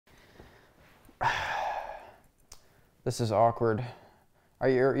This is awkward.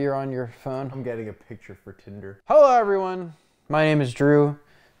 You're on your phone? I'm getting a picture for Tinder. Hello everyone. My name is Drew.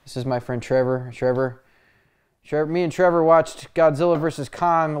 This is my friend Trevor. Me and Trevor watched Godzilla vs.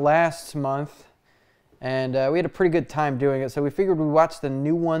 Kong last month, and we had a pretty good time doing it, so we figured we'd watch the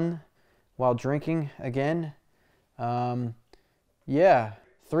new one while drinking again. Yeah.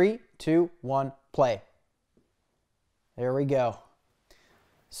 3, 2, 1, play. There we go.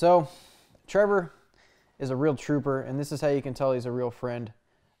 So, Trevor is a real trooper, and this is how you can tell he's a real friend.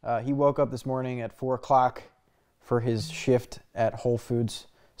 He woke up this morning at 4 o'clock for his shift at Whole Foods,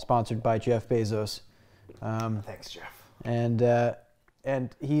 sponsored by Jeff Bezos. Thanks, Jeff.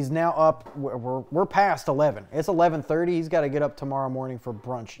 And he's now up. We're past 11. It's 11:30. He's got to get up tomorrow morning for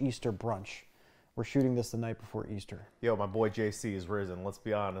brunch, Easter brunch. We're shooting this the night before Easter. Yo, my boy JC is risen. Let's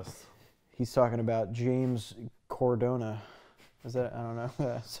be honest. He's talking about James Cordona. Is that? I don't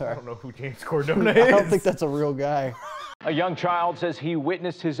know. Sorry. I don't know who James Cordona is. I don't think that's a real guy. A young child says he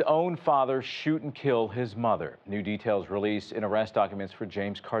witnessed his own father shoot and kill his mother. New details released in arrest documents for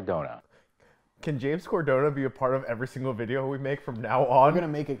James Cordona. Can James Cordona be a part of every single video we make from now on? We're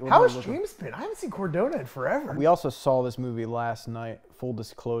gonna make it. How has James been? I haven't seen Cordona in forever. We also saw this movie last night. Full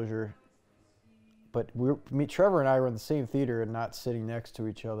disclosure. But Trevor and I were in the same theater and not sitting next to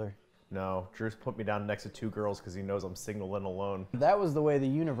each other. No, Drew's put me down next to 2 girls because he knows I'm single and alone. That was the way the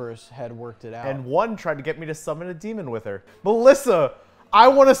universe had worked it out. And one tried to get me to summon a demon with her. Melissa, I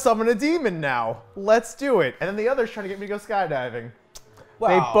want to summon a demon now. Let's do it. And then the other's trying to get me to go skydiving. Wow.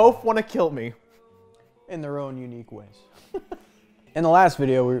 They both want to kill me. In their own unique ways. In the last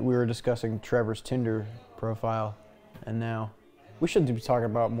video, we were discussing Trevor's Tinder profile, and now we should be talking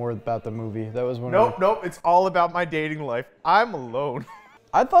about more about the movie. That was one. Nope. It's all about my dating life. I'm alone.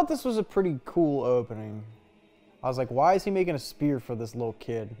 I thought this was a pretty cool opening. I was like, why is he making a spear for this little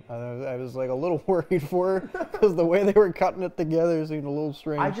kid? I was like a little worried for her because the way they were cutting it together seemed a little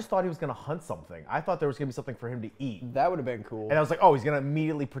strange. I just thought he was going to hunt something. I thought there was going to be something for him to eat. That would have been cool. And I was like, oh, he's going to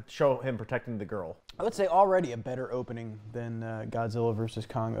immediately show him protecting the girl. I would say already a better opening than Godzilla vs.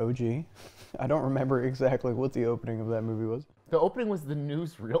 Kong OG. I don't remember exactly what the opening of that movie was. The opening was the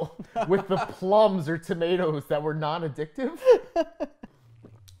newsreel with the plums or tomatoes that were non-addictive.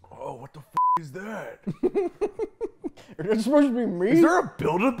 Oh, what the f is that? Is it supposed to be me? Is there a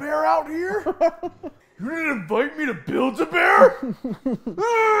Build-A-Bear out here? You didn't invite me to Build-A-Bear?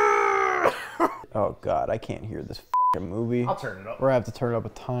 Oh God, I can't hear this f***ing movie. I'll turn it up. We're gonna have to turn it up a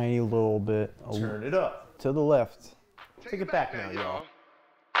tiny little bit. Turn it up. To the left. Take it back now, y'all.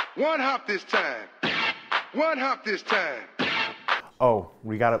 One hop this time. One hop this time. Oh,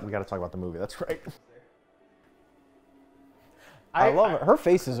 we gotta talk about the movie. That's right. I love it. Her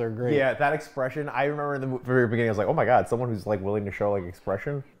faces are great. Yeah, that expression. I remember in the very beginning, I was like, oh my God, someone who's like willing to show like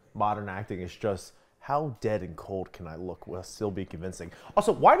expression. Modern acting is just, how dead and cold can I look will still be convincing?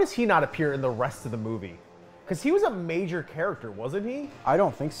 Also, why does he not appear in the rest of the movie? Because he was a major character, wasn't he? I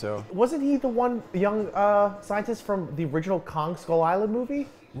don't think so. Wasn't he the one young scientist from the original Kong Skull Island movie?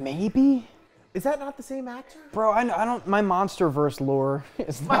 Maybe? Is that not the same actor? Bro, I don't. My MonsterVerse lore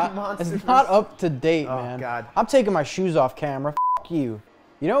is not up to date, man. Oh God. I'm taking my shoes off camera. F you.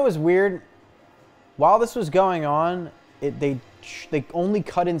 You know what was weird? While this was going on, they only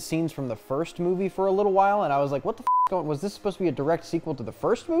cut in scenes from the first movie for a little while, and I was like, what the f going? Was this supposed to be a direct sequel to the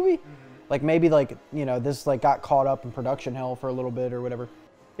first movie? Like maybe like this like got caught up in production hell for a little bit or whatever.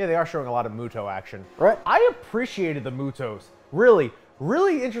 Yeah, they are showing a lot of Muto action. Right. I appreciated the Mutos.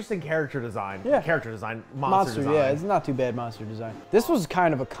 Really interesting character design. Yeah. Character design, monster design. Yeah, it's not too bad monster design. This was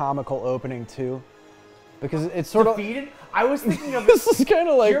kind of a comical opening too, because it's sort Defeated? I was thinking of this is kind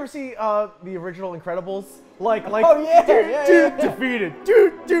of like. Did you ever see the original Incredibles? Like oh yeah, dude defeated.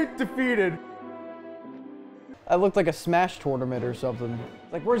 Dude defeated. I looked like a Smash tournament or something.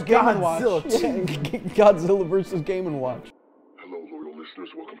 Like, where's Game & Watch? Godzilla. Godzilla versus Game & Watch. Hello, loyal listeners.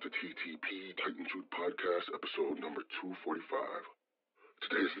 Welcome to TTP, Titan Truth Podcast, episode number 245.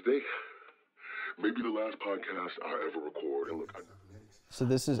 Today is the day. Maybe the last podcast I ever record. And look, So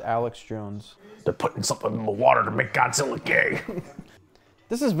this is Alex Jones. They're putting something in the water to make Godzilla gay.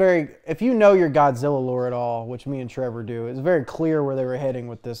 This is very, if you know your Godzilla lore at all, which me and Trevor do, it's very clear where they were heading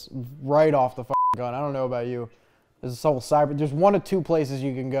with this right off the gun. I don't know about you. There's there's 1 of 2 places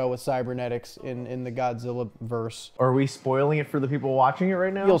you can go with cybernetics in the Godzilla verse. Are we spoiling it for the people watching it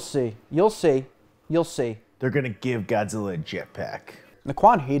right now? You'll see. You'll see. You'll see. They're gonna give Godzilla a jetpack.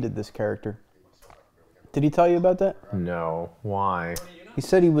 Naquan hated this character. Did he tell you about that? No. Why? He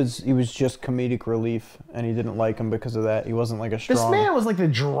said he was just comedic relief, and he didn't like him because of that. He wasn't like a strong. This man was like the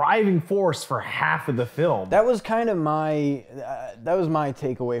driving force for half of the film. That was kind of my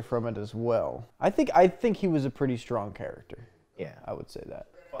takeaway from it as well. I think he was a pretty strong character. Yeah, I would say that.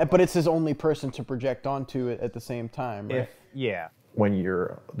 But it's his only person to project onto it at the same time, right? When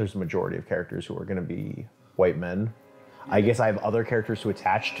there's a majority of characters who are going to be white men, I guess I have other characters to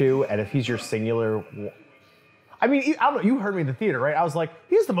attach to, and if he's your singular. I mean, I don't know, you heard me in the theater, right? I was like,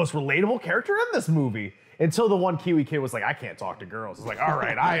 he's the most relatable character in this movie. Until the one Kiwi kid was like, I can't talk to girls. It's like, all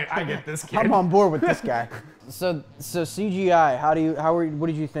right, I get this kid. I'm on board with this guy. So CGI, what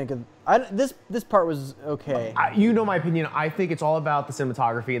did you think of this part was okay. You know my opinion. I think it's all about the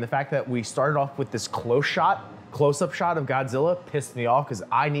cinematography, and the fact that we started off with this close-up shot of Godzilla pissed me off because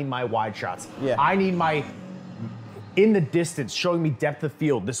I need my wide shots. Yeah. I need my in the distance, showing me depth of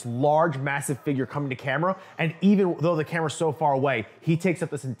field, this large, massive figure coming to camera, and even though the camera's so far away, he takes up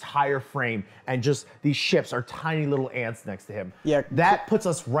this entire frame, and just these ships are tiny little ants next to him. Yeah. That puts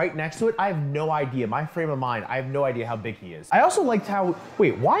us right next to it. I have no idea. My frame of mind, I have no idea how big he is. I also liked how,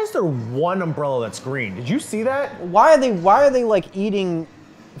 wait, why is there one umbrella that's green? Did you see that? Why are they like eating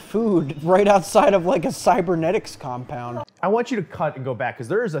food right outside of like a cybernetics compound? I want you to cut and go back, because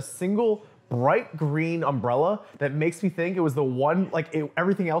there is a single bright green umbrella that makes me think it was the one, like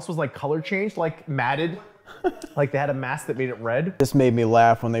everything else was like color changed, like matted, like they had a mask that made it red. This made me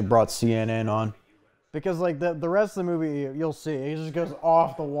laugh when they brought CNN on. Because like the rest of the movie, you'll see, he just goes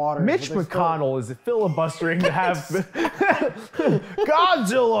off the water. Mitch McConnell is filibustering to have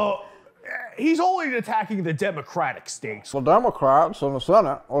Godzilla. He's only attacking the Democratic states. The Democrats in the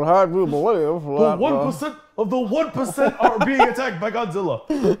Senate will have you believe that 1% of the 1% are being attacked by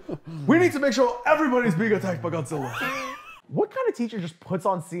Godzilla. We need to make sure everybody's being attacked by Godzilla. What kind of teacher just puts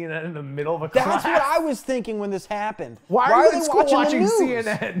on CNN in the middle of a class? That's what I was thinking when this happened. Why are you in school watching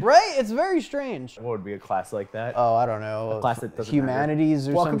CNN? Right? It's very strange. What would be a class like that? Oh, I don't know. A class that doesn't Humanities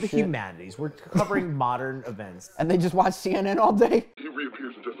matter. or Welcome some to shit. Humanities. We're covering modern events. And they just watch CNN all day? He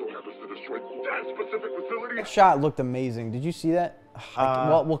reappears and just so happens to destroy that specific facility. That shot looked amazing. Did you see that?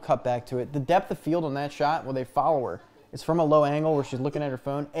 Well, we'll cut back to it. The depth of field on that shot where they follow her, it's from a low angle where she's looking at her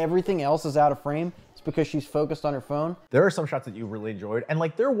phone. Everything else is out of frame. It's because she's focused on her phone. There are some shots that you really enjoyed, and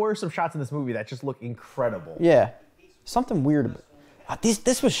like there were some shots in this movie that just look incredible. Yeah, something weird about it.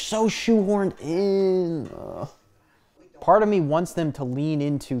 This was so shoehorned in. Part of me wants them to lean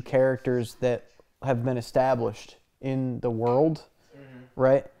into characters that have been established in the world,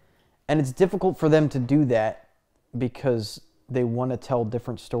 right? And it's difficult for them to do that because they want to tell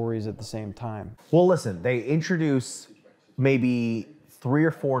different stories at the same time. Well, listen, they introduce maybe 3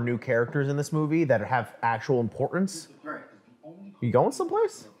 or 4 new characters in this movie that have actual importance. Right. You going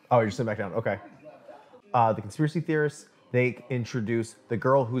someplace? Oh, you're sitting back down. Okay. The conspiracy theorists, they introduce the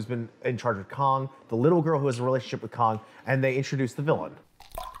girl who's been in charge of Kong, the little girl who has a relationship with Kong, and they introduce the villain.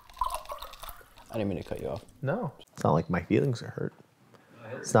 I didn't mean to cut you off. No. It's not like my feelings are hurt.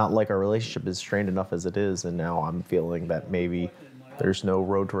 It's not like our relationship is strained enough as it is, and now I'm feeling that maybe there's no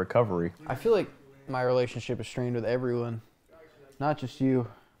road to recovery. I feel like my relationship is strained with everyone. Not just you,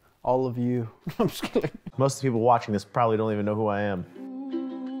 all of you. I'm just kidding. Most of the people watching this probably don't even know who I am.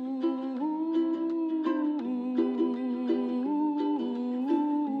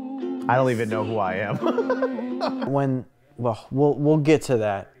 I don't even know who I am. We'll get to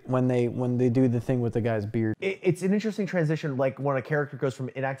that when they do the thing with the guy's beard. It's an interesting transition, like when a character goes from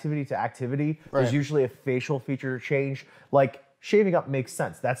inactivity to activity, there's usually a facial feature change. Like, shaving up makes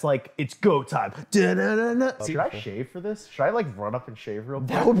sense. That's like, it's go time. Da-da-da-da. Should I shave for this? Should I like run up and shave real quick?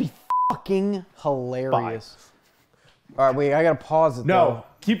 That would be fucking hilarious. All right, wait, I gotta pause it though. No,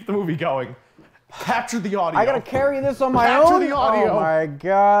 keep the movie going. Capture the audio. I gotta carry this on my own? Capture the audio. Oh my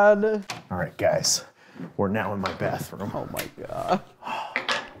God. All right, guys. We're now in my bathroom. Oh my God.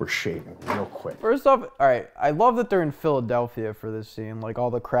 We're shaving real quick. First off, all right, I love that they're in Philadelphia for this scene. Like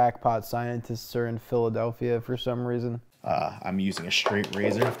all the crackpot scientists are in Philadelphia for some reason. I'm using a straight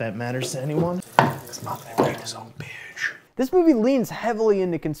razor if that matters to anyone. It's not that big his own bitch. This movie leans heavily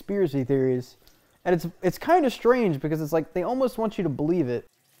into conspiracy theories. And it's kind of strange because it's like they almost want you to believe it.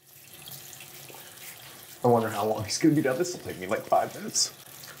 I wonder how long he's gonna be down. This will take me like 5 minutes.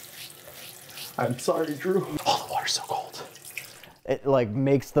 I'm sorry, Drew. Oh, the water's so cold. It like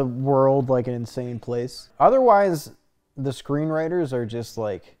makes the world like an insane place. Otherwise, the screenwriters are just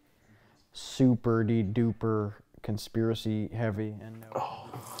like super duper conspiracy heavy and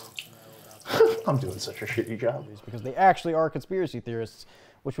I'm doing such a shitty job. Because they actually are conspiracy theorists,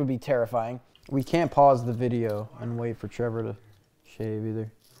 which would be terrifying. We can't pause the video and wait for Trevor to shave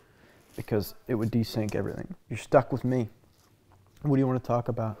either, because it would desync everything. You're stuck with me. What do you want to talk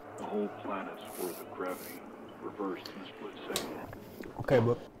about? The whole planet's worth of gravity reversed in a split second. Okay,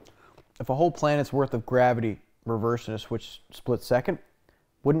 but if a whole planet's worth of gravity reversed in a split second,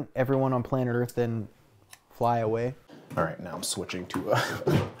 wouldn't everyone on planet Earth then fly away? All right, now I'm switching to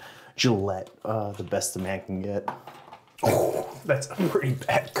Gillette, the best a man can get. Oh, that's a pretty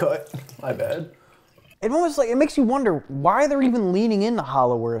bad cut. My bad. It almost like, it makes you wonder why they're even leaning into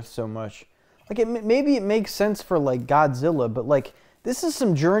Hollow Earth so much. Like, maybe it makes sense for, like, Godzilla, but, like, this is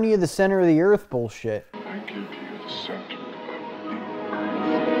some Journey of the Center of the Earth bullshit. I give you the center of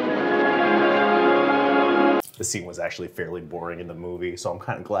me. The scene was actually fairly boring in the movie, so I'm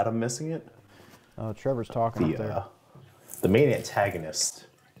kind of glad I'm missing it. Oh, Trevor's talking up there. The main antagonist,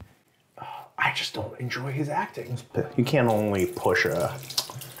 I just don't enjoy his acting. You can't only push a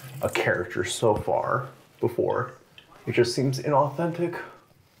character so far before it just seems inauthentic.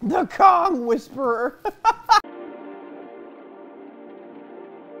 The Kong Whisperer!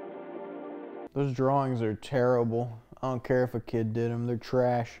 Those drawings are terrible. I don't care if a kid did them, they're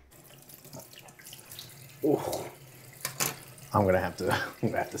trash. Ooh. I'm gonna have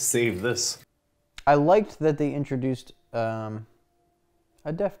to save this. I liked that they introduced a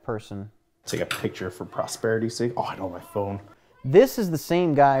deaf person. Take a picture for prosperity's sake. Oh, I don't have my phone. This is the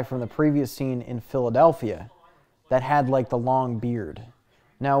same guy from the previous scene in Philadelphia that had like the long beard.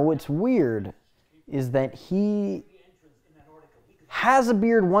 Now what's weird is that he has a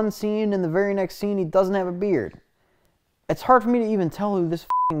beard one scene and the very next scene he doesn't have a beard. It's hard for me to even tell who this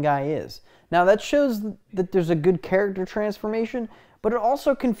f***ing guy is. Now that shows that there's a good character transformation, but it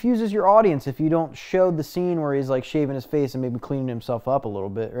also confuses your audience if you don't show the scene where he's like shaving his face and maybe cleaning himself up a little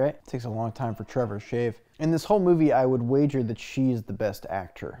bit, right? It takes a long time for Trevor to shave. In this whole movie, I would wager that she's the best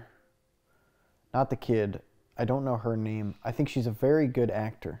actor. Not the kid. I don't know her name. I think she's a very good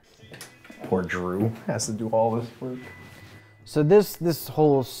actor. Poor Drew has to do all this work. So this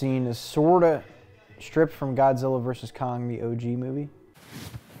whole scene is sorta stripped from Godzilla vs. Kong, the OG movie.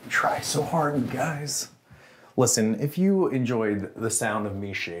 Try so hard, guys. Listen, if you enjoyed the sound of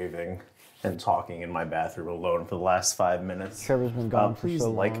me shaving and talking in my bathroom alone for the last 5 minutes, Trevor's been gone for please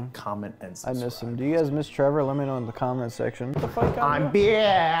so like, long. comment, and I subscribe. miss him. Do you guys miss Trevor? Let me know in the comment section. What the fuck? I'm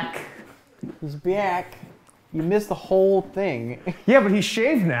back. He's back. You missed the whole thing. Yeah, but he's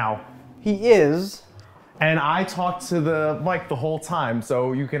shaved now. He is. And I talked to the mic the whole time,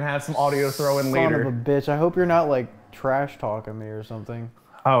 so you can have some audio to throw in later. Son of a bitch. I hope you're not like trash talking me or something.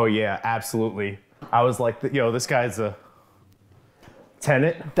 Oh yeah, absolutely. I was like, yo, this guy's a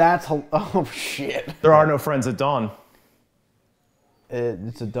tenant. That's oh shit. There are no friends at dawn.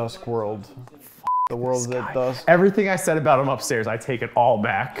 It's a dusk world. The world's at dusk. Everything I said about him upstairs, I take it all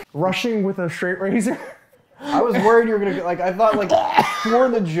back. Rushing with a straight razor. I was worried you were gonna like. I thought like for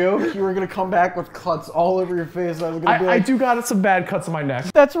the joke you were gonna come back with cuts all over your face. I was gonna be like, I do got some bad cuts on my neck.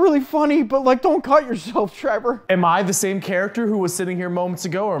 That's really funny, but like, don't cut yourself, Trevor. Am I the same character who was sitting here moments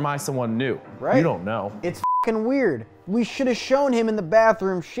ago, or am I someone new? Right. You don't know. It's fucking weird. We should have shown him in the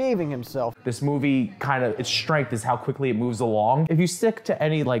bathroom shaving himself. This movie its strength is how quickly it moves along. If you stick to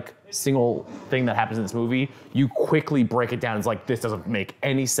any like single thing that happens in this movie, you quickly break it down. It's like, this doesn't make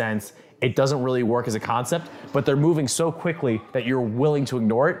any sense. It doesn't really work as a concept, but they're moving so quickly that you're willing to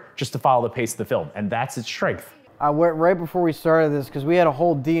ignore it just to follow the pace of the film, and that's its strength. I went right before we started this because we had a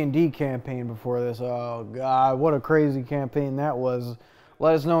whole D&D campaign before this. Oh God, what a crazy campaign that was.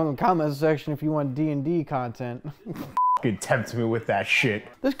 Let us know in the comments section if you want D&D content. You tempt me with that shit.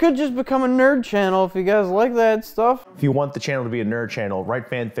 This could just become a nerd channel if you guys like that stuff. If you want the channel to be a nerd channel, write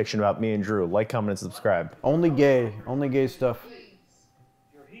fan fiction about me and Drew. Like, comment, and subscribe. Only gay stuff.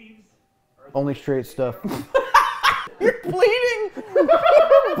 Only straight stuff. You're bleeding! You're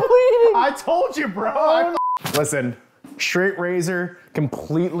bleeding! I told you, bro! Listen, straight razor,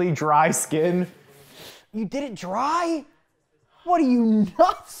 completely dry skin. You did it dry? What are you,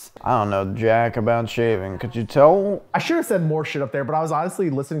 nuts? I don't know jack about shaving. Could you tell? I should have said more shit up there, but I was honestly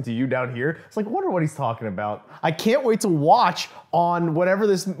listening to you down here. It's like, I wonder what he's talking about. I can't wait to watch on whatever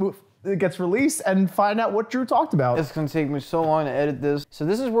this gets released and find out what Drew talked about. It's gonna take me so long to edit this. So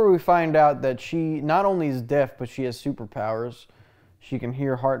this is where we find out that she not only is deaf, but she has superpowers. She can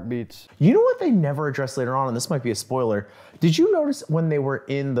hear heartbeats. You know what they never addressed later on, and this might be a spoiler. Did you notice when they were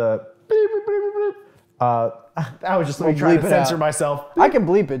in the I was just trying to censor myself. I can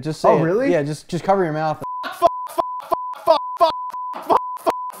bleep it, just say it. Really? Yeah, just cover your mouth.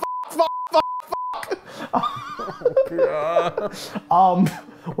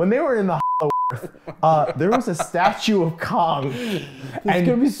 When they were in the Earth, there was a statue of Kong. It's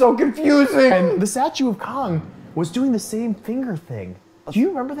gonna be so confusing. And the statue of Kong was doing the same finger thing. Do you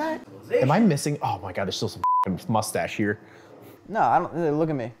remember that? Am I missing? Oh my God, there's still some mustache here. No, I don't. Look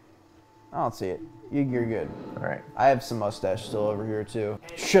at me. I don't see it. You're good. All right. I have some mustache still over here too.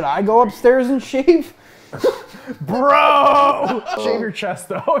 Should I go upstairs and shave? Bro! Shave your chest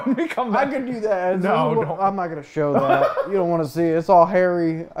though and we come back. I could do that. No, don't. I'm not gonna show that. You don't want to see it. It's all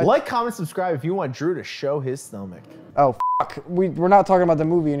hairy. Like, comment, subscribe if you want Drew to show his stomach. Oh, fuck. We're not talking about the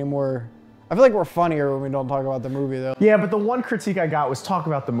movie anymore. I feel like we're funnier when we don't talk about the movie though. Yeah, but the one critique I got was talk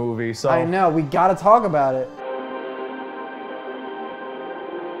about the movie, so. I know, we gotta talk about it.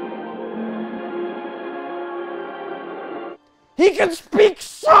 He can speak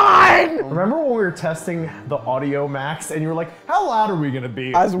sign! Remember when we were testing the audio max and you were like, how loud are we gonna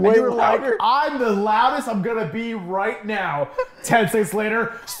be? I was way and you were louder. like, I'm the loudest I'm gonna be right now. 10 seconds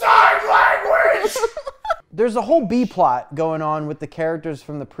later, sign language! There's a whole B plot going on with the characters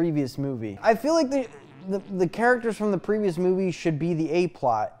from the previous movie. I feel like the characters from the previous movie should be the A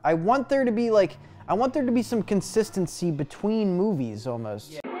plot. I want there to be some consistency between movies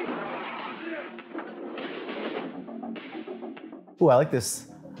almost. Ooh, I like this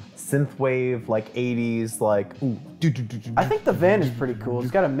synthwave, like 80s, like, ooh, I think the van is pretty cool. It's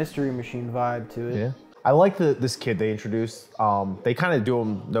got a Mystery Machine vibe to it. Yeah. I like this kid they introduced. They kind of do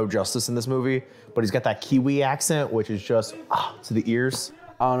him no justice in this movie, but he's got that Kiwi accent, which is just to the ears.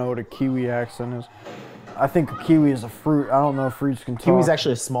 I don't know what a Kiwi accent is. I think a kiwi is a fruit. I don't know if fruits can talk. Kiwi's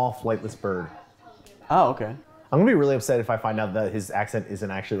actually a small flightless bird. Oh, okay. I'm gonna be really upset if I find out that his accent isn't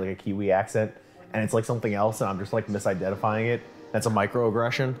actually like a Kiwi accent, and it's like something else, and I'm just like misidentifying it. That's a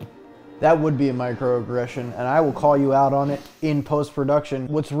microaggression. That would be a microaggression, and I will call you out on it in post-production.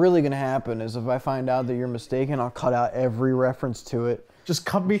 What's really gonna happen is if I find out that you're mistaken, I'll cut out every reference to it. Just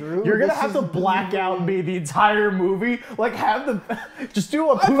cut me. Drew, you're gonna this have to is- black out me the entire movie. Like have the, just do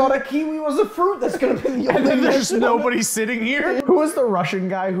a. I thought a kiwi was a fruit. That's gonna be the And only then there's mention of it. nobody sitting here. Who was the Russian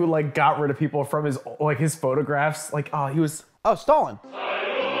guy who like got rid of people from his photographs? Like, oh, he was. Oh, Stalin.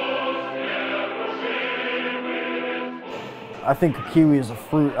 I think a kiwi is a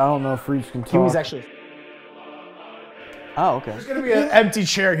fruit. I don't know if fruits can talk. Kiwi's actually. Oh, okay. There's gonna be an empty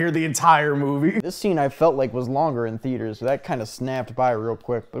chair here the entire movie. This scene I felt like was longer in theaters, so that kind of snapped by real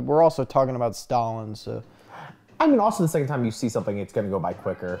quick. But we're also talking about Stalin, so I mean, also the second time you see something, it's gonna go by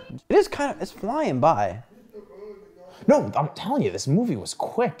quicker. it is it's flying by. No, I'm telling you, this movie was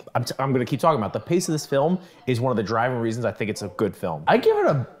quick. I'm gonna keep talking about it. The pace of this film is one of the driving reasons I think it's a good film. I give it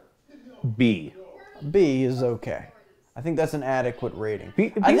a B. B is okay. I think that's an adequate rating.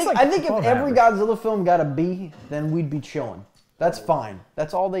 B- I B's think, like I think if above every average. Godzilla film got a B, then we'd be chilling. That's fine.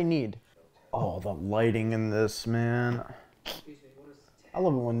 That's all they need. Oh, the lighting in this, man. I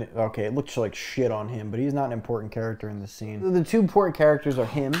love it when, okay, it looks like shit on him, but he's not an important character in this scene. The two important characters are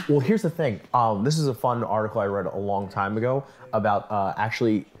him. Well, here's the thing. This is a fun article I read a long time ago about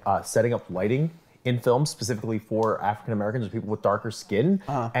actually setting up lighting in films specifically for African Americans or people with darker skin.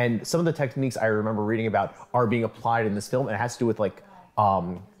 And some of the techniques I remember reading about are being applied in this film, and it has to do with like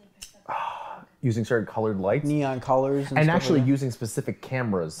using certain colored lights Neon colors and and stuff actually like that. using specific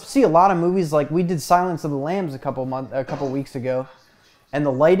cameras. See a lot of movies, like we did Silence of the Lambs a couple weeks ago, and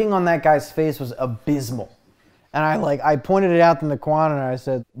the lighting on that guy's face was abysmal. And I pointed it out in the Quan, and I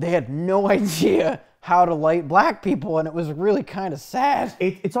said they had no idea how to light black people, and it was really kind of sad.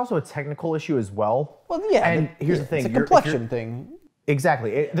 It's also a technical issue as well. Well, yeah, And here's the thing, it's a you're- if complexion you're- thing.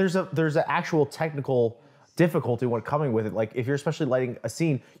 Exactly. There's an actual technical difficulty when coming with it. Like if you're especially lighting a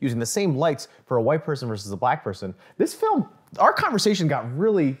scene using the same lights for a white person versus a black person. This film, our conversation got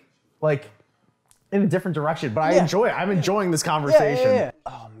really like in a different direction, but I Yeah. enjoy it. I'm enjoying this conversation. Yeah.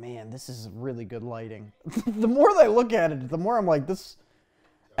 Oh man, this is really good lighting. The more that I look at it, the more I'm like this.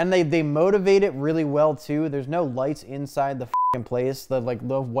 And they motivate it really well too. There's no lights inside the f***ing place. The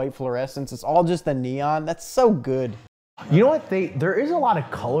white fluorescence. It's all just the neon. That's so good. You know what? There is a lot of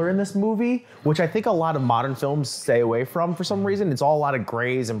color in this movie, which I think a lot of modern films stay away from for some reason. It's all a lot of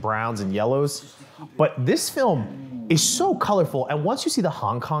grays and browns and yellows. But this film is so colorful, and once you see the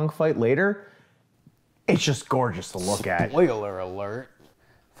Hong Kong fight later, it's just gorgeous to look at. Spoiler alert.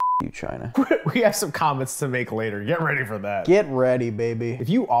 You, China. We have some comments to make later. Get ready for that. Get ready, baby. If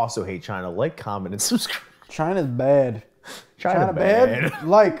you also hate China, like, comment, and subscribe. China's bad. China bad.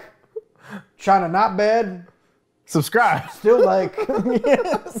 Like. China not bad. Subscribe. Still like.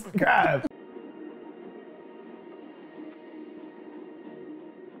 Subscribe.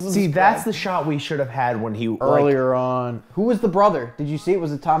 See, that's the shot we should have had when he Earlier on. Who was the brother? Did you see it?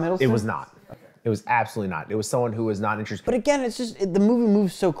 Was it Tom Hiddleston? It was not. It was absolutely not. It was someone who was not interested. But again, it's just the movie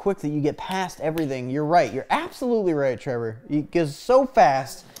moves so quick that you get past everything. You're right. You're absolutely right, Trevor. It goes so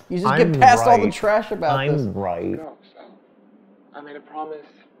fast. You just get past all the trash about this. I'm right. Go, so I made a promise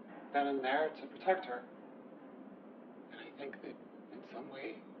then and there to protect her. And I think that in some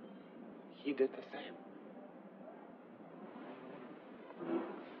way he did the same.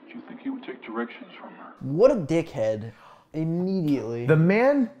 Do you think he would take directions from her? What a dickhead. Immediately. The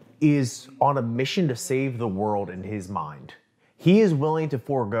man is on a mission to save the world in his mind. He is willing to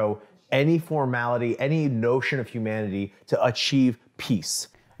forego any formality, any notion of humanity to achieve peace.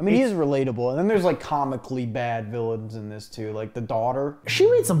 I mean, he's relatable. And then there's like comically bad villains in this too, like the daughter. She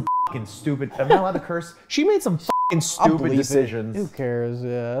made some fucking stupid, am I allowed to curse? She made some fucking stupid decisions. Who cares?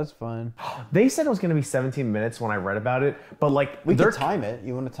 Yeah, that's fine. They said it was gonna be 17 minutes when I read about it, but like, We could time it.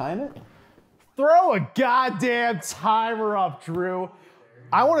 You want to time it? throw a goddamn timer up, Drew.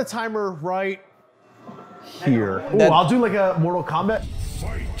 I want a timer right here. Ooh, I'll do like a Mortal Kombat.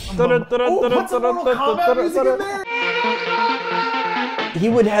 Put some Mortal Kombat music in there. He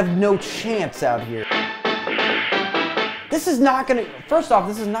would have no chance out here. This is not gonna, first off,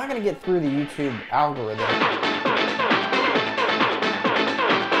 this is not gonna get through the YouTube algorithm.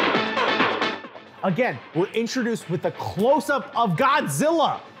 Again, we're introduced with a close-up of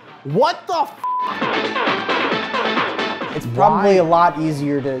Godzilla. What the f? It's probably a lot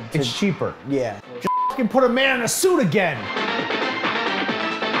easier to It's cheaper. yeah. Just fucking put a man in a suit again.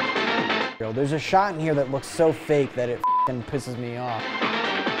 There's a shot in here that looks so fake that it f***ing pisses me off.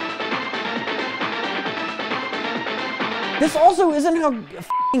 This also isn't how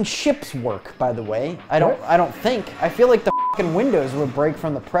f***ing ships work, by the way. I don't think. I feel like the f***ing windows would break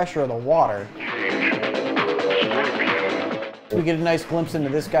from the pressure of the water. We get a nice glimpse into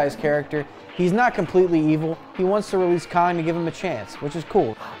this guy's character. He's not completely evil. He wants to release Kong to give him a chance, which is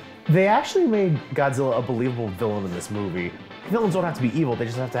cool. They actually made Godzilla a believable villain in this movie. Villains don't have to be evil, they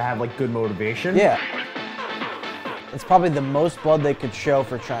just have to have like good motivation. Yeah. It's probably the most blood they could show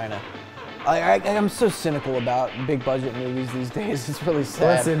for China. I'm so cynical about big budget movies these days. It's really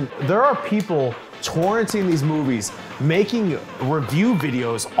sad. Listen, there are people torrenting these movies, making review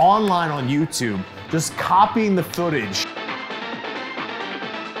videos online on YouTube, just copying the footage.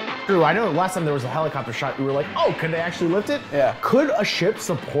 Drew, I know last time there was a helicopter shot, we were like, oh, could they actually lift it? Yeah. Could a ship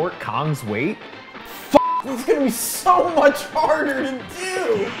support Kong's weight? It's gonna be so much harder to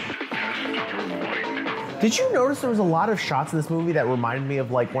do. Did you notice there was a lot of shots in this movie that reminded me of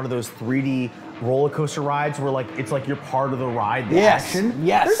like one of those 3D roller coaster rides where like it's like you're part of the ride, the action?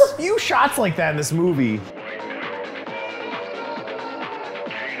 Yes. There's a few shots like that in this movie.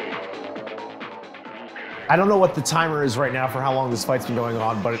 I don't know what the timer is right now for how long this fight's been going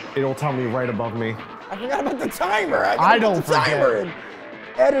on, but it'll tell me right above me. I forgot about the timer. I don't forget.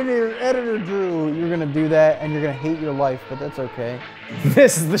 Editor Drew, you're gonna do that and you're gonna hate your life, but that's okay.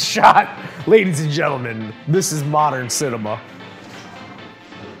 This is the shot, ladies and gentlemen. This is modern cinema.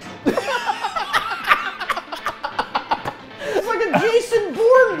 It's like a Jason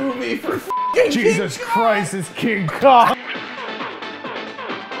Bourne movie for f***ing Jesus Christ, it's King Kong.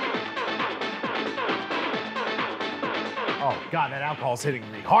 Oh God, that alcohol's hitting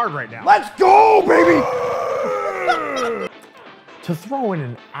me hard right now. Let's go, baby! To throw in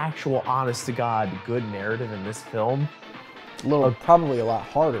an actual, honest-to-God, good narrative in this film, Probably a lot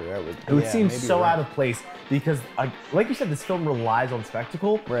harder. it would seem so out of place because, like you said, this film relies on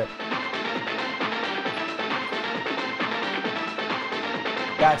spectacle. Right.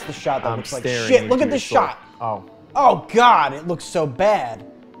 That's the shot that looks like shit. Look at this shot. Oh. Oh God, it looks so bad.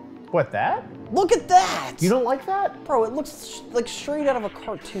 What, that? Look at that. You don't like that? Bro, it looks like straight out of a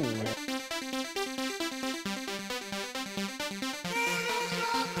cartoon.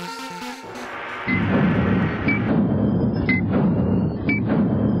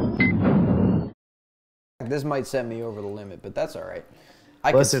 This might send me over the limit, but that's all right.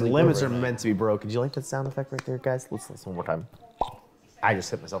 Listen, limits are meant to be broken. Did you like that sound effect right there, guys? Let's listen one more time. I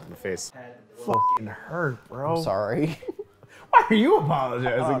just hit myself in the face. Fucking hurt, bro. I'm sorry. Why are you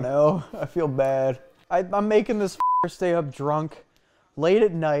apologizing? I don't know. I feel bad. I'm making this stay up drunk late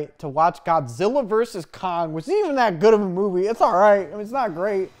at night to watch Godzilla vs. Kong, which isn't even that good of a movie. It's all right. I mean, it's not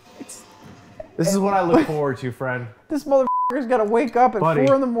great. This is what I look forward to, friend. This motherfucker's got to wake up at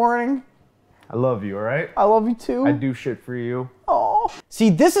 4 in the morning. I love you, all right? I love you too. I do shit for you. Oh. See,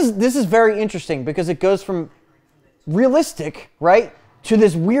 this is very interesting because it goes from realistic, right, to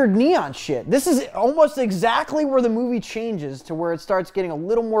this weird neon shit. This is almost exactly where the movie changes to where it starts getting a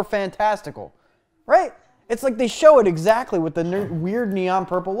little more fantastical, right? It's like they show it exactly with the weird neon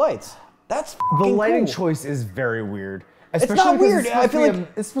purple lights. That's the lighting cool. choice is very weird. It's not weird. I feel like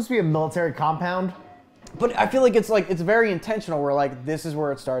it's supposed to be a military compound. But I feel like it's very intentional. Where like this is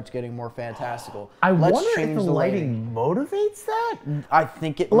where it starts getting more fantastical. I Let's wonder change if the lighting motivates that. I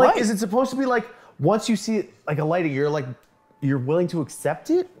think it like might. Is it supposed to be like once you see it, like a lighting, you're willing to accept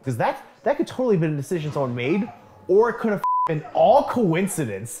it? Because that could totally have been a decision someone made, or it could have And all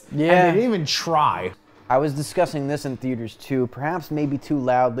coincidence. Yeah. And they didn't even try. I was discussing this in theaters too, perhaps maybe too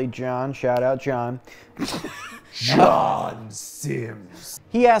loudly. John, shout out John. John Sims.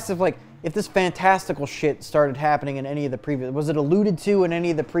 He asked if this fantastical shit started happening in any of the previous, was it alluded to in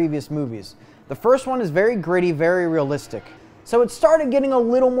any of the previous movies? The first one is very gritty, very realistic. So it started getting a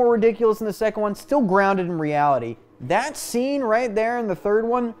little more ridiculous in the second one, still grounded in reality. That scene right there in the third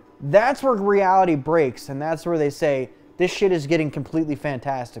one, that's where reality breaks, and that's where they say, this shit is getting completely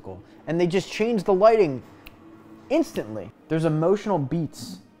fantastical. And they just change the lighting instantly. There's emotional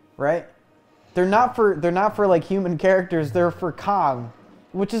beats, right? They're not for like human characters, they're for Kong,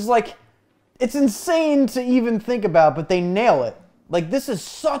 which is like, it's insane to even think about, but they nail it. Like, this is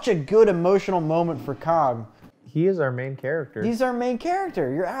such a good emotional moment for Kong. He is our main character. He's our main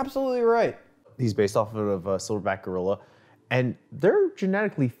character. You're absolutely right. He's based off of a silverback gorilla, and they're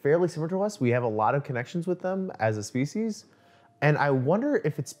genetically fairly similar to us. We have a lot of connections with them as a species, and I wonder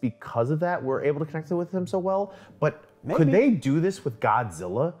if it's because of that we're able to connect with them so well. But could they do this with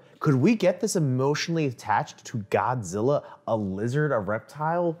Godzilla? Could we get this emotionally attached to Godzilla, a lizard, a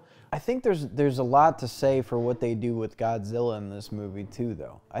reptile? I think there's a lot to say for what they do with Godzilla in this movie too,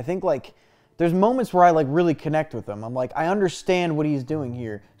 though. I think like there's moments where I like really connect with him. I'm like, I understand what he's doing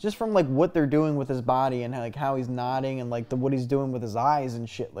here, just from like what they're doing with his body and like how he's nodding and like what he's doing with his eyes and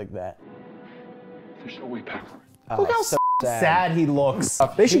shit like that. There's no way back from it. Look how sad he looks.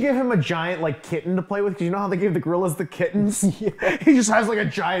 They should give him a giant like kitten to play with, because you know how they gave the gorillas the kittens? Yeah. He just has like a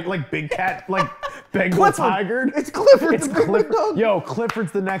giant like big cat, like Bengal tiger. It's Clifford. It's Clifford. Yo,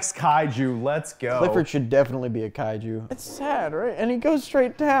 Clifford's the next kaiju. Let's go. Clifford should definitely be a kaiju. It's sad, right? And he goes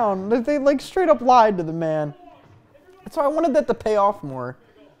straight down. They like straight up lied to the man. So I wanted that to pay off more.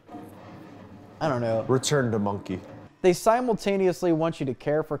 I don't know. Return to monkey. They simultaneously want you to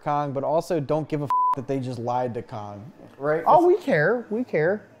care for Kong, but also don't give a that they just lied to Kong, right? Oh, we care. We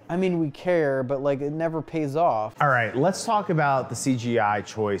care. I mean, we care, but like it never pays off. All right, let's talk about the CGI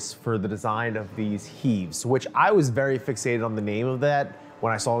choice for the design of these heaves, which I was very fixated on the name of that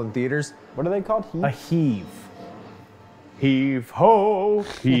when I saw it in theaters. What are they called? A heave. Heave ho,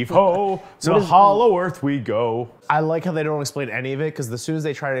 to hollow earth we go. I like how they don't explain any of it, because as soon as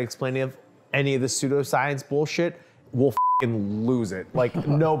they try to explain any of the pseudoscience bullshit, we'll f***ing lose it. Like,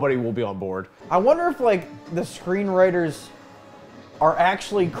 nobody will be on board. I wonder if like the screenwriters are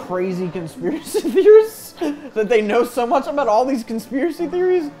actually crazy conspiracy theorists that they know so much about all these conspiracy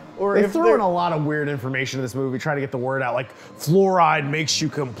theories, or They if threw they're in a lot of weird information in this movie, trying to get the word out, like fluoride makes you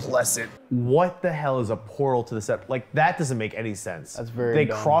complacent. What the hell is a portal to the set? Like, that doesn't make any sense. That's very They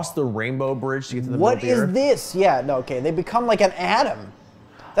dumb. cross the rainbow bridge to get to the middle What of the is earth. this? Yeah, no, okay. They become like an atom.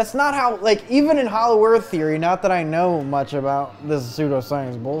 That's not how, like, even in Hollow Earth theory, not that I know much about this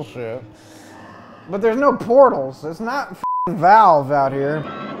pseudoscience bullshit, but there's no portals. It's not f***ing Valve out here.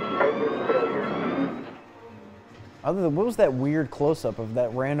 Other than, what was that weird close-up of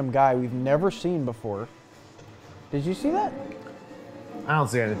that random guy we've never seen before? Did you see that? I don't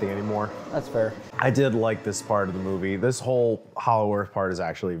see anything anymore. That's fair. I did like this part of the movie. This whole Hollow Earth part is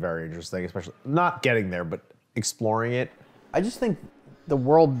actually very interesting, especially not getting there, but exploring it. I just think the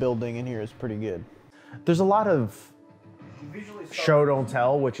world building in here is pretty good. There's a lot of show don't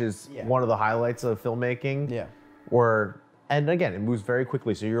tell, which is Yeah. one of the highlights of filmmaking. Yeah. And again, it moves very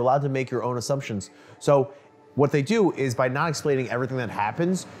quickly, so you're allowed to make your own assumptions. So what they do is, by not explaining everything that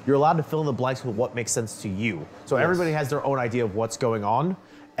happens, you're allowed to fill in the blanks with what makes sense to you. So everybody has their own idea of what's going on,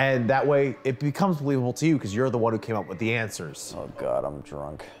 and that way it becomes believable to you because you're the one who came up with the answers. Oh God, I'm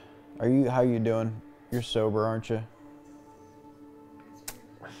drunk. How you doing? You're sober, aren't you?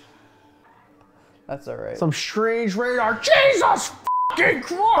 That's all right. Some strange radar. Jesus fucking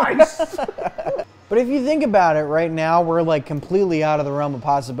Christ! But if you think about it, right now we're like completely out of the realm of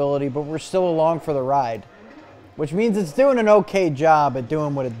possibility, but we're still along for the ride, which means it's doing an okay job at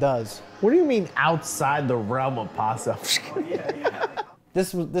doing what it does. What do you mean outside the realm of possibility?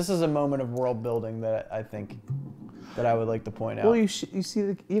 This is a moment of world building that I think that I would like to point out. Well, you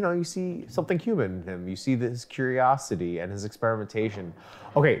see something human in him. You see his curiosity and his experimentation.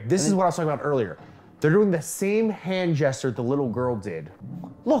 Okay, this is what I was talking about earlier. They're doing the same hand gesture the little girl did.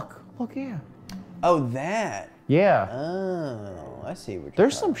 Look, yeah. Oh, that. Yeah. Oh, I see what you're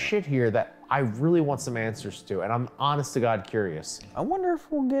There's talking some shit here that I really want some answers to, and I'm honest to God curious. I wonder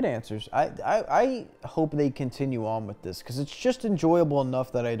if we'll get answers. I hope they continue on with this, because it's just enjoyable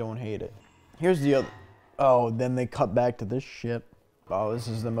enough that I don't hate it. Here's the other. Oh, then they cut back to this shit. Oh, this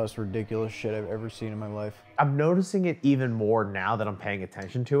is the most ridiculous shit I've ever seen in my life. I'm noticing it even more now that I'm paying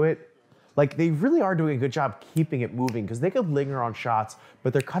attention to it. Like, they really are doing a good job keeping it moving because they could linger on shots,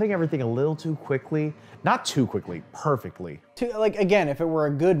 but they're cutting everything a little too quickly. Not too quickly, perfectly. Like, again, if it were a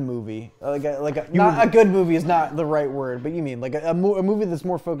good movie, not a good movie is not the right word, but you mean like a movie that's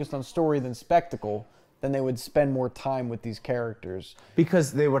more focused on story than spectacle, then they would spend more time with these characters.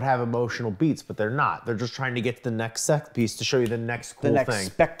 Because they would have emotional beats, but they're not. They're just trying to get to the next set piece to show you the next cool thing. The next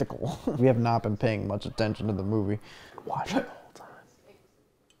spectacle. We have not been paying much attention to the movie. Watch it.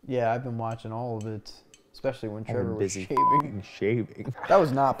 Yeah, I've been watching all of it, especially when Trevor was shaving. That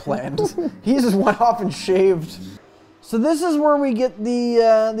was not planned. He just went off and shaved. So this is where we get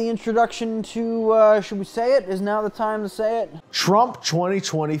the introduction to, should we say it? Is now the time to say it? Trump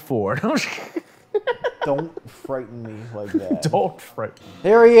 2024. Don't frighten me like that. Don't frighten me.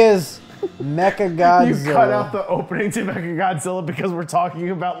 There he is, Mecha Godzilla. You cut out the opening to Mecha Godzilla because we're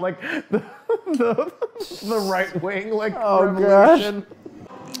talking about like the right wing like revolution. Gosh.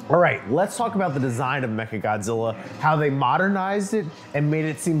 All right, let's talk about the design of Mecha Godzilla, how they modernized it and made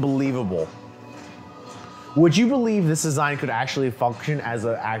it seem believable. Would you believe this design could actually function as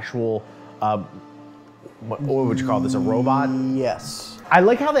an actual, what would you call this, a robot? Yes. I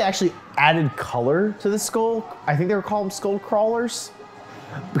like how they actually added color to the skull. I think they were called skull crawlers.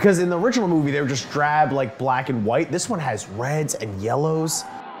 Because in the original movie, they were just drab like black and white. This one has reds and yellows.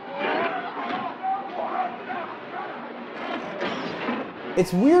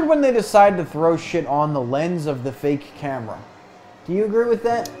 It's weird when they decide to throw shit on the lens of the fake camera. Do you agree with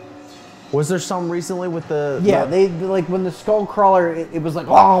that? Was there some recently with the... Yeah, they like when the skull crawler, it was like,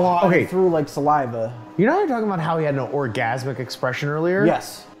 oh, okay, through like saliva. You know how you're talking about how he had an orgasmic expression earlier?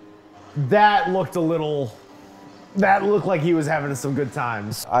 Yes. That looked a little... That looked like he was having some good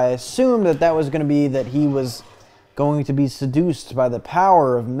times. I assumed that was going to be that he was going to be seduced by the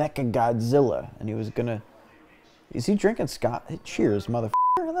power of Mecha Godzilla, and he was going to... Is he drinking Scott? Cheers,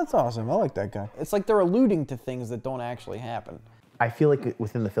 motherfucker. That's awesome. I like that guy. It's like they're alluding to things that don't actually happen. I feel like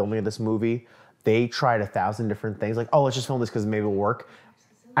within the filming of this movie, they tried 1,000 different things. Like, oh, let's just film this because maybe it'll work.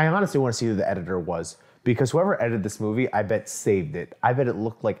 I honestly want to see who the editor was. Because whoever edited this movie, I bet saved it. I bet it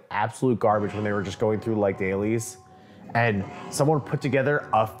looked like absolute garbage when they were just going through like dailies. And someone put together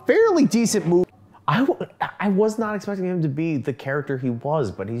a fairly decent movie. I was not expecting him to be the character he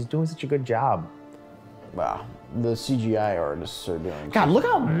was, but he's doing such a good job. Wow, the CGI artists are doing... God, look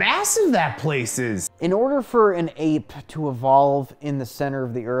how massive that place is. In order for an ape to evolve in the center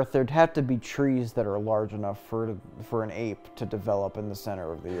of the earth, there'd have to be trees that are large enough for an ape to develop in the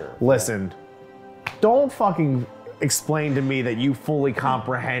center of the earth. Listen, don't fucking explain to me that you fully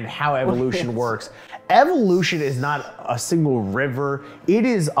comprehend how evolution works. Evolution is not a single river. It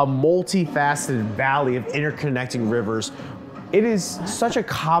is a multifaceted valley of interconnecting rivers. It is such a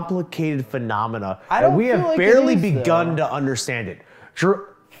complicated phenomena that we have barely begun to understand it.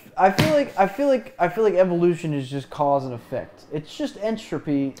 I feel like evolution is just cause and effect. It's just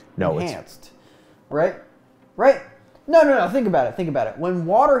entropy enhanced. Right? Right? No, think about it. Think about it. When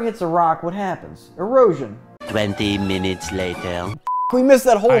water hits a rock, what happens? Erosion. 20 minutes later. We missed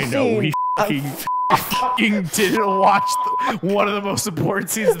that whole scene. I know, we fucking didn't watch one of the most important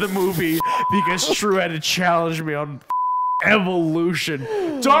scenes of the movie because True had to challenge me on evolution.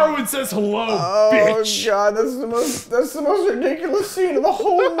 Darwin says hello, bitch. Oh god, that's the most ridiculous scene of the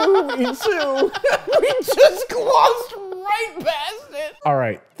whole movie too. We just glossed right past it. All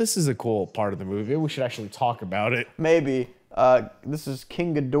right, this is a cool part of the movie. We should actually talk about it. Maybe. This is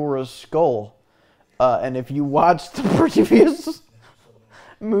King Ghidorah's skull. And if you watched the previous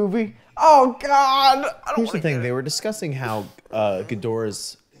movie, oh god! Here's the thing: they were discussing how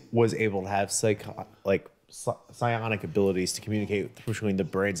Ghidorah's was able to have psionic abilities to communicate between the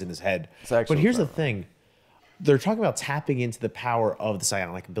brains in his head. But here's the thing: they're talking about tapping into the power of the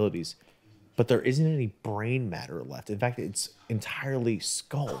psionic abilities, but there isn't any brain matter left. In fact, it's entirely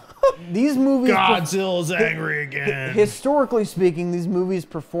skull. These movies... Godzilla's angry again. Historically speaking, these movies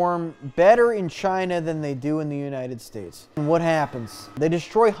perform better in China than they do in the United States. And what happens? They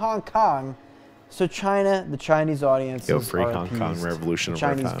destroy Hong Kong, so China, the Chinese audience, Yo, free Hong Kong revolution. The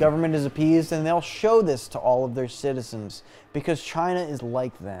Chinese government is appeased, and they'll show this to all of their citizens because China is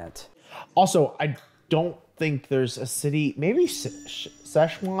like that. Also, I don't think there's a city, maybe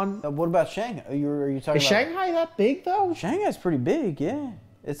Sichuan. What about Shanghai? Are you talking about... Is Shanghai that big though? Shanghai's pretty big, yeah.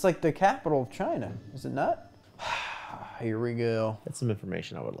 It's like the capital of China, is it not? Here we go. That's some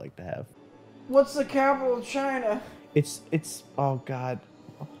information I would like to have. What's the capital of China? It's oh god.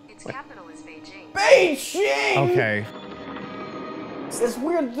 Its capital is Beijing. Beijing! Okay. It's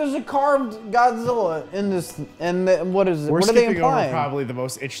weird. There's a carved Godzilla in this, and what is it? We're what are they skipping implying? over probably the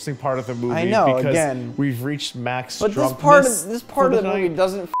most interesting part of the movie. I know, because again. we've reached max But this drunkenness part of the night. movie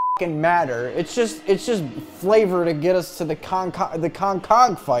doesn't matter. It's just flavor to get us to the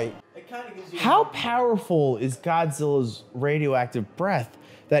Kong fight. How powerful is Godzilla's radioactive breath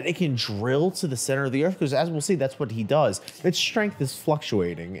that it can drill to the center of the earth? Because as we'll see, that's what he does. Its strength is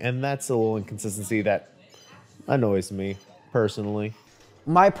fluctuating, and that's a little inconsistency that annoys me personally.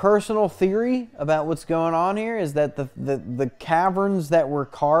 My personal theory about what's going on here is that the caverns that were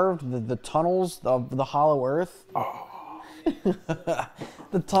carved, the tunnels of the Hollow Earth,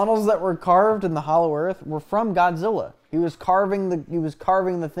 the tunnels that were carved in the Hollow Earth were from Godzilla. He was carving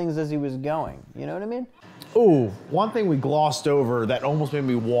the things as he was going. You know what I mean? Ooh, one thing we glossed over that almost made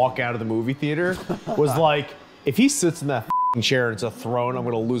me walk out of the movie theater was like, if he sits in that chair and it's a throne, I'm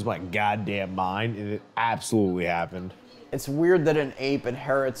gonna lose my goddamn mind, and it absolutely happened. It's weird that an ape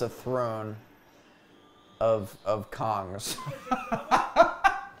inherits a throne of Kongs.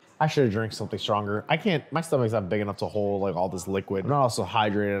 I should have drank something stronger. I can't, my stomach's not big enough to hold like all this liquid. I'm not also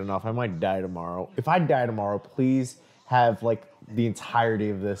hydrated enough. I might die tomorrow. If I die tomorrow, please have like the entirety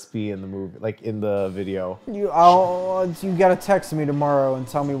of this be in the movie, like in the video. You gotta text me tomorrow and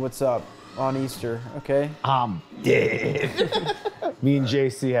tell me what's up on Easter, okay? I'm dead. Me and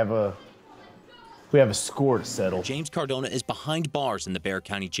JC have a score to settle. James Cardona is behind bars in the Bexar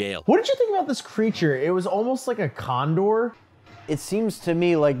County Jail. What did you think about this creature? It was almost like a condor. It seems to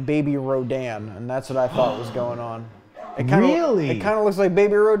me like Baby Rodan, and that's what I thought was going on. Really? It kind of looks like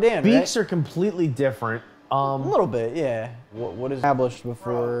Baby Rodan, Beaks right? are completely different. A little bit, yeah. What is established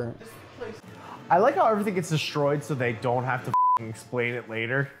before? I like how everything gets destroyed so they don't have to explain it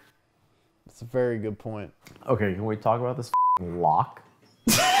later. That's a very good point. Okay, can we talk about this lock?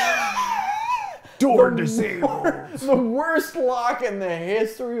 Door disabled. The worst lock in the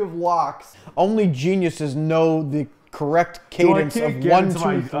history of locks. Only geniuses know the correct cadence of 1,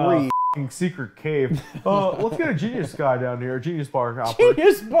 2, 3. Secret cave. Let's get a genius guy down here. A genius bar operator.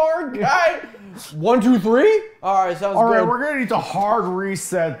 Genius bar guy. 1, 2, 3. All right, sounds good. All right, we're gonna need to hard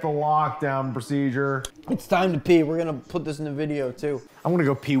reset the lockdown procedure. It's time to pee. We're gonna put this in the video too. I'm gonna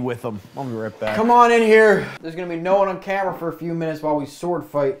go pee with him. I'll be right back. Come on in here. There's gonna be no one on camera for a few minutes while we sword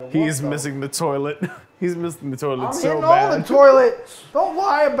fight. He's missing the toilet. He's missing the toilet I'm so hitting bad. all the toilet. Don't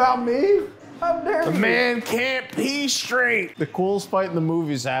lie about me. How dare you? The man can't pee straight. The coolest fight in the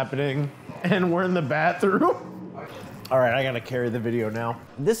movie's happening, and we're in the bathroom. All right, I gotta carry the video now.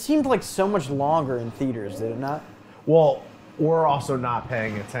 This seemed like so much longer in theaters, did it not? Well, we're also not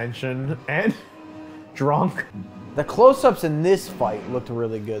paying attention and drunk. The close-ups in this fight looked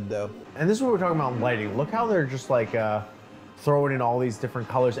really good, though. And this is what we're talking about lighting. Look how they're just like throwing in all these different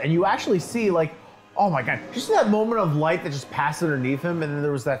colors, and you actually see like, oh my God, just that moment of light that just passed underneath him, and then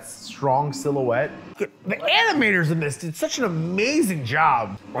there was that strong silhouette. The animators in this did such an amazing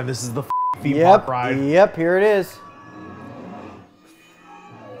job. And this is the theme park ride. Yep, here it is.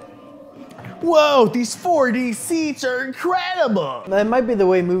 Whoa, these 4D seats are incredible. That might be the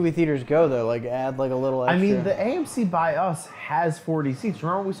way movie theaters go, though. Like, add like a little extra. I mean, the AMC by us has 4D seats.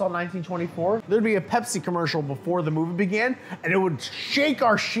 Remember when we saw 1924? There'd be a Pepsi commercial before the movie began, and it would shake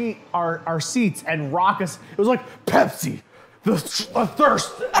our seats and rock us. It was like, Pepsi, the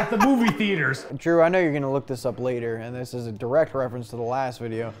thirst at the movie theaters. Drew, I know you're gonna look this up later, and this is a direct reference to the last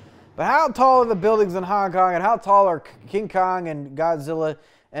video. But how tall are the buildings in Hong Kong, and how tall are King Kong and Godzilla?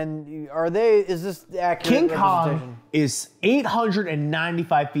 And is this accurate King representation? Kong is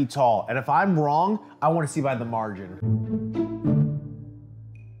 895 feet tall, and if I'm wrong, I want to see by the margin.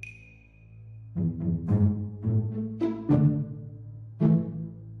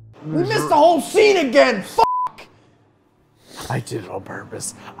 We missed the whole scene again! Fuck! I did it on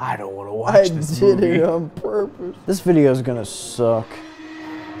purpose. I don't want to watch this movie. I did it on purpose. This video is gonna suck.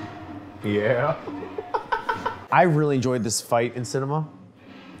 Yeah. I really enjoyed this fight in cinema.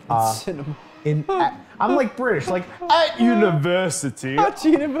 Cinema. I'm like British, like at university. At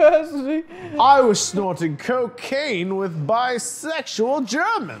university. I was snorting cocaine with bisexual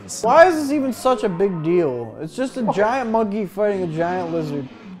Germans. Why is this even such a big deal? It's just a giant monkey fighting a giant lizard.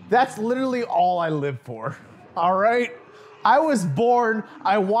 That's literally all I live for. All right? I was born,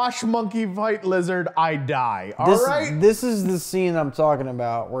 I watch monkey fight lizard, I die. All right? This is the scene I'm talking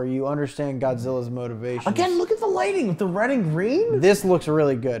about where you understand Godzilla's motivations. Again, look at the lighting with the red and green. This looks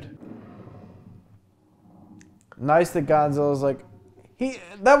really good. Nice that Godzilla's like,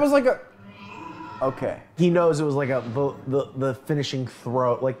 that was like a, okay. He knows it was like the finishing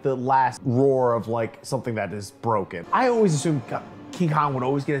throw, like the last roar of like something that is broken. I always assumed King Kong would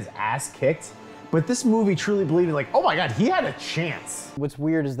always get his ass kicked. But this movie truly believed like, oh my God, he had a chance. What's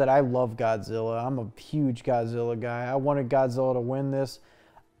weird is that I love Godzilla. I'm a huge Godzilla guy. I wanted Godzilla to win this.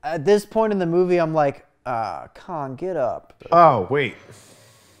 At this point in the movie, I'm like, Kong, get up. Oh, wait.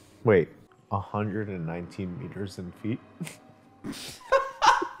 Wait, 119 meters in feet?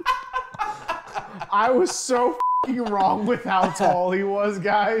 I was so f***ing wrong with how tall he was,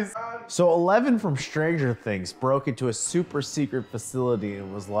 guys. So 11 from Stranger Things broke into a super secret facility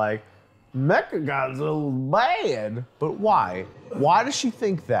and was like, Mechagodzilla's bad. But why? Why does she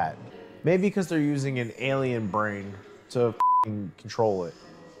think that? Maybe because they're using an alien brain to f***ing control it.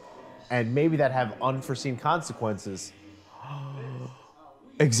 And maybe that have unforeseen consequences.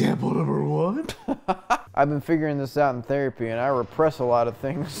 Example number 1. I've been figuring this out in therapy, and I repress a lot of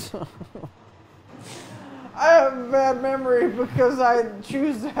things. I have a bad memory because I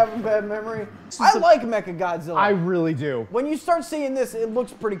choose to have a bad memory. I like Mechagodzilla. I really do. When you start seeing this, it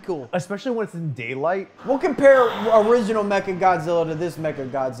looks pretty cool. Especially when it's in daylight. We'll compare original Mechagodzilla to this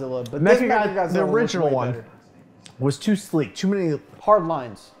Mechagodzilla, but this Mechagodzilla the original looks way one better. Was too sleek, too many. Hard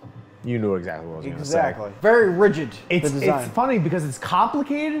lines. You knew exactly what I was going to say. Exactly. Very rigid. It's the design. It's funny because it's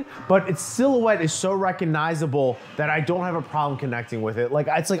complicated, but its silhouette is so recognizable that I don't have a problem connecting with it. Like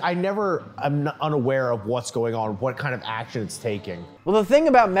it's like I'm unaware of what's going on, what kind of action it's taking. Well, the thing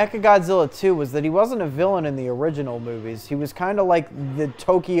about Mechagodzilla 2 was that he wasn't a villain in the original movies. He was kind of like the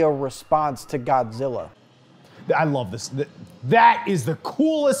Tokyo response to Godzilla. I love this. That is the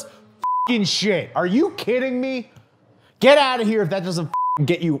coolest f***ing shit. Are you kidding me? Get out of here if that doesn't f***ing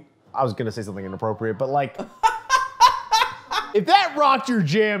get you. I was gonna say something inappropriate, but like, if that rocked your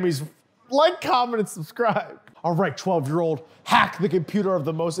jammies, like, comment, and subscribe. All right, 12-year-old, hack the computer of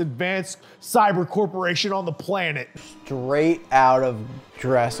the most advanced cyber corporation on the planet. Straight out of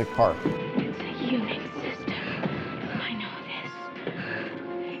Jurassic Park. It's a human system. I know this.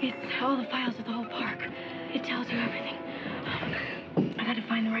 It's all the files of the whole park. It tells you everything. I gotta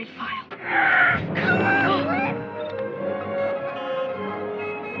find the right file.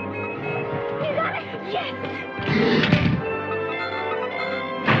 Yes!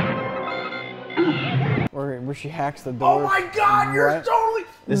 Where she hacks the door. Oh my God, you're totally.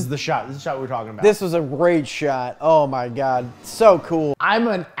 This is the shot. This is the shot we were talking about. This was a great shot. Oh my God, so cool. I'm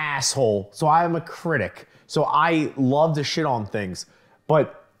an asshole, so I'm a critic. So I love to shit on things,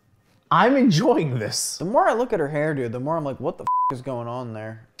 but I'm enjoying this. The more I look at her hair, dude, the more I'm like, what the f is going on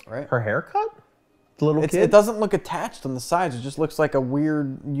there, right? Her haircut? The little kid? It doesn't look attached on the sides. It just looks like a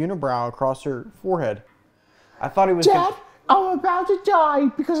weird unibrow across her forehead. I thought he was. Dad, I'm about to die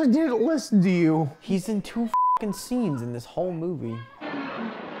because I didn't listen to you. He's in 2 fucking scenes in this whole movie.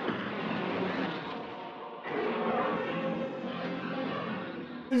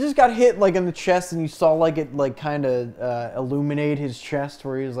 He just got hit like in the chest, and you saw like it like kind of illuminate his chest,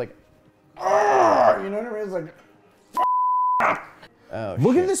 where he was like, "Argh!" You know what I mean? It's like, oh,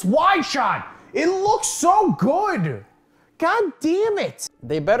 look shit. at this wide shot. It looks so good. God damn it.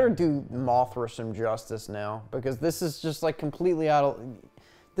 They better do Mothra some justice now, because this is just like completely out of.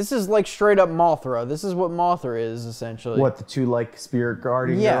 This is like straight up Mothra. This is what Mothra is essentially. What, the 2 like spirit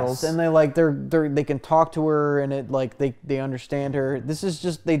guardian girls? Yes, and they like they can talk to her, and it like they understand her. This is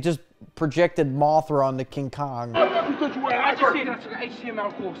just they just projected Mothra onto King Kong. I just see that's an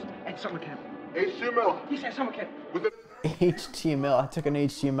HTML course at summer camp. HTML. He said summer camp. HTML. I took an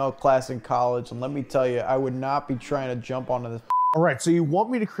HTML class in college, and let me tell you, I would not be trying to jump onto this. All right, so you want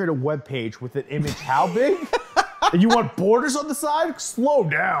me to create a web page with an image how big? And you want borders on the side? Slow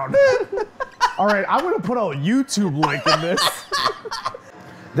down. All right, I'm gonna put a YouTube link in this.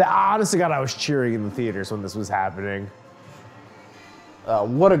 Honest to God, I was cheering in the theaters when this was happening.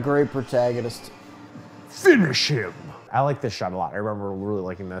 What a great protagonist. Finish him. I like this shot a lot. I remember really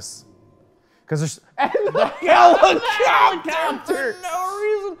liking this. Because there's the helicopter. For no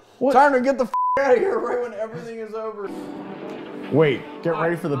reason. What? Time to get the f out of here right when everything is over. Wait, get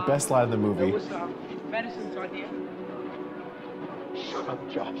ready for the best line in the movie. There was medicines on here. Shut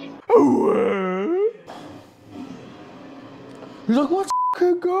up, Josh. He's like, let's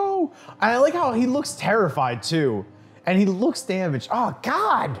go. And I like how he looks terrified too. And he looks damaged. Oh,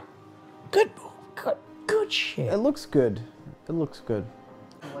 God. Good shit. It looks good. It looks good.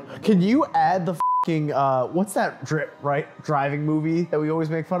 Can you add the f***ing, what's that driving movie that we always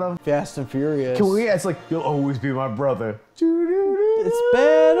make fun of? Fast and Furious. Can we, it's like, you'll always be my brother. It's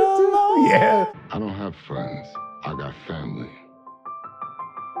been a long. Yeah. I don't have friends. I got family.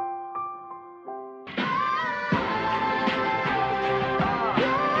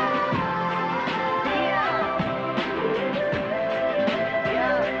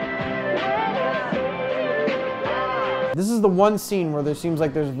 This is the one scene where there seems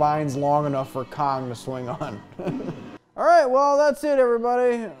like there's vines long enough for Kong to swing on. All right, well, that's it,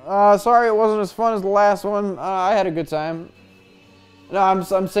 everybody. Sorry it wasn't as fun as the last one. I had a good time. No,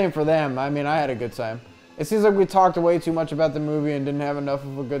 I'm saying for them. I mean, I had a good time. It seems like we talked way too much about the movie and didn't have enough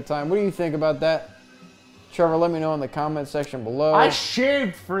of a good time. What do you think about that? Trevor, let me know in the comment section below. I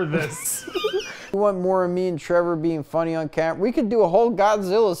shaved for this. You want more of me and Trevor being funny on camera? We could do a whole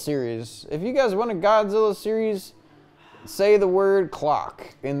Godzilla series. If you guys want a Godzilla series, say the word clock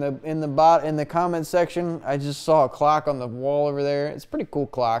in the comment section. I just saw a clock on the wall over there. It's a pretty cool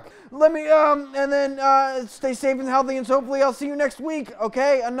clock. Let me and then stay safe and healthy, and hopefully I'll see you next week.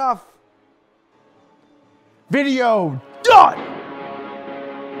 Okay, enough. Video done.